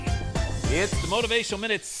It's the Motivational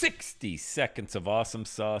Minute, 60 seconds of awesome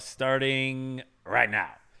sauce starting right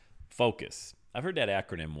now. Focus. I've heard that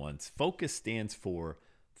acronym once. Focus stands for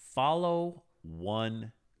follow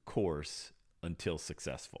one course until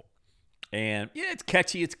successful. And yeah, it's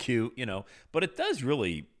catchy, it's cute, but it does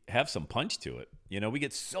really have some punch to it. We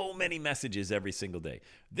get so many messages every single day.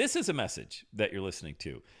 This is a message that you're listening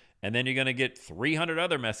to. And then you're going to get 300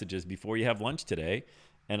 other messages before you have lunch today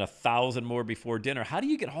and 1,000 more before dinner. How do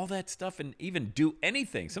you get all that stuff and even do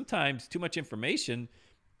anything? Sometimes too much information,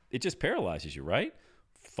 it just paralyzes you, right?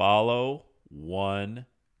 Follow one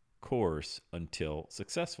course until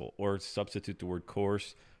successful, or substitute the word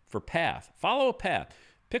course for path. Follow a path.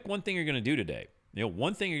 Pick one thing you're going to do today.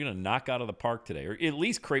 One thing you're going to knock out of the park today, or at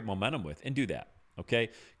least create momentum with, and do that. Okay?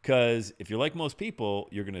 Because if you're like most people,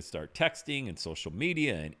 you're going to start texting and social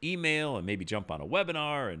media and email and maybe jump on a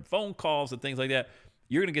webinar and phone calls and things like that.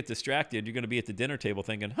 You're going to get distracted. You're going to be at the dinner table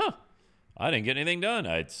thinking, I didn't get anything done.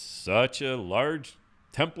 I had such a large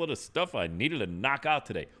template of stuff I needed to knock out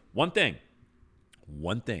today. One thing.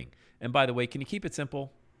 And by the way, can you keep it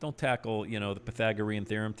simple? Don't tackle, the Pythagorean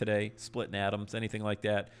theorem today, splitting atoms, anything like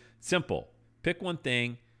that. Simple. Pick one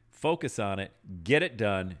thing, focus on it, get it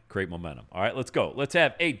done, create momentum. All right, let's go. Let's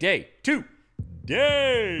have a day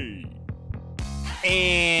today.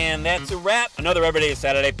 And that's a wrap. Another Everyday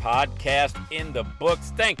Saturday podcast in the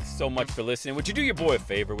books. Thanks so much for listening. Would you do your boy a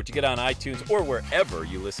favor? Would you get on iTunes or wherever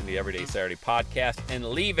you listen to the Everyday Saturday podcast and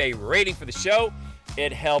leave a rating for the show?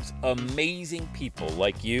 It helps amazing people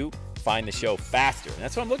like you find the show faster. And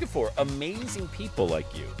that's what I'm looking for, amazing people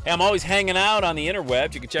like you. Hey, I'm always hanging out on the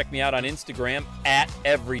interwebs. You can check me out on Instagram at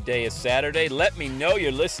EverydayIsSaturday. Let me know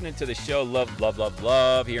you're listening to the show.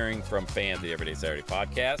 Love hearing from fans of the Everyday Saturday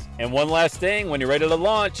podcast. And one last thing, when you're ready to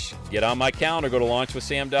launch, get on my calendar, go to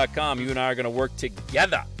launchwithsam.com. You and I are going to work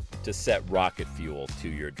together to set rocket fuel to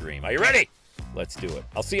your dream. Are you ready? Let's do it.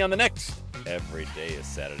 I'll see you on the next Everyday is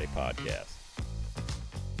Saturday podcast.